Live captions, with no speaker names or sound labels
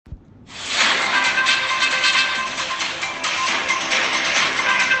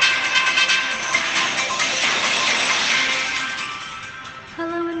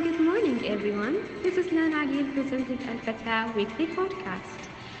Saha weekly podcast.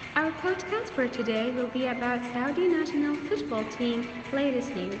 Our podcast for today will be about Saudi national football team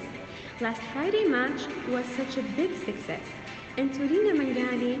latest news. Last Friday match was such a big success, and Turina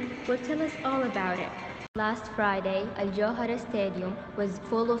Mangani will tell us all about it. Last Friday, Al Jawhara Stadium was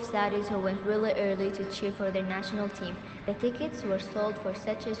full of Saudis who went really early to cheer for their national team. The tickets were sold for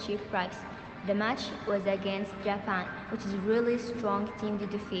such a cheap price. The match was against Japan, which is a really strong team to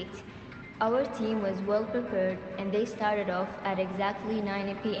defeat. Our team was well prepared and they started off at exactly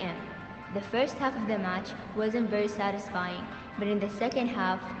 9 p.m. The first half of the match wasn't very satisfying, but in the second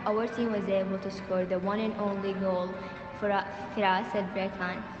half, our team was able to score the one and only goal. Firas Al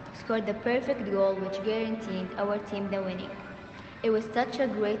Brekan scored the perfect goal which guaranteed our team the winning. It was such a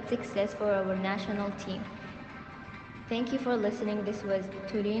great success for our national team. Thank you for listening. This was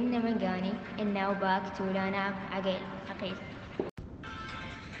Turin Namangani, and now back to Rana Aqil.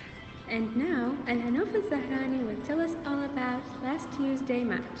 And now, Al Hanouf Al Zahrani will tell us all about last Tuesday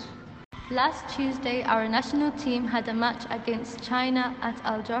match. Last Tuesday, our national team had a match against China at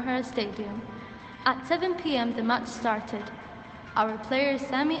Al Jawhara Stadium. At 7 p.m. the match started. Our player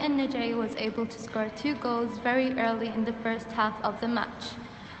Sami An-Najai was able to score 2 goals very early in the first half of the match.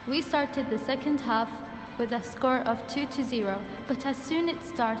 We started the second half with a score of 2-0, but as soon as it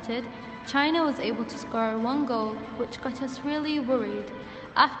started, China was able to score 1 goal, which got us really worried.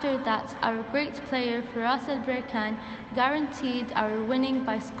 After that, our great player Firas Al Brekan guaranteed our winning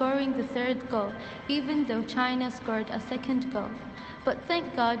by scoring the 3rd goal, even though China scored a 2nd goal. But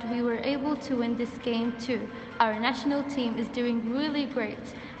thank God we were able to win this game too. Our national team is doing really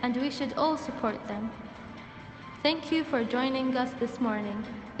great, and we should all support them. Thank you for joining us this morning.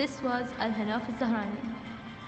 This was Al Hanouf Al Zahrani.